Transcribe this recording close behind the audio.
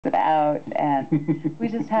it out, and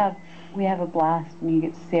we have a blast, and you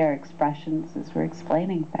get to see our expressions as we're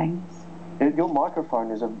explaining things. Your microphone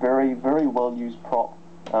is a very, very well used prop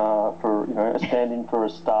for, you know, a stand-in for a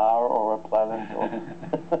star or a planet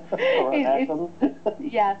or an atom.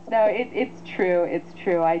 Yes, no, it's true. It's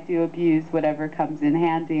true. I do abuse whatever comes in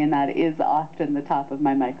handy, and that is often the top of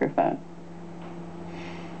my microphone.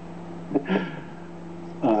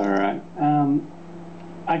 All right.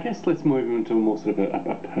 I guess let's move into a more sort of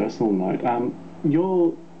a personal note.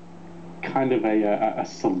 You're kind of a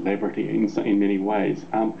celebrity in many ways,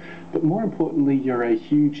 but more importantly, you're a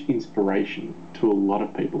huge inspiration to a lot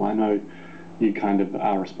of people. I know you kind of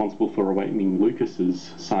are responsible for awakening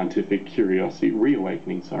Lucas's scientific curiosity,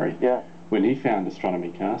 reawakening, sorry, yeah, when he found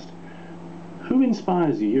Astronomy Cast. Who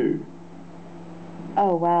inspires you?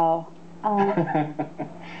 Oh, wow.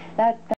 That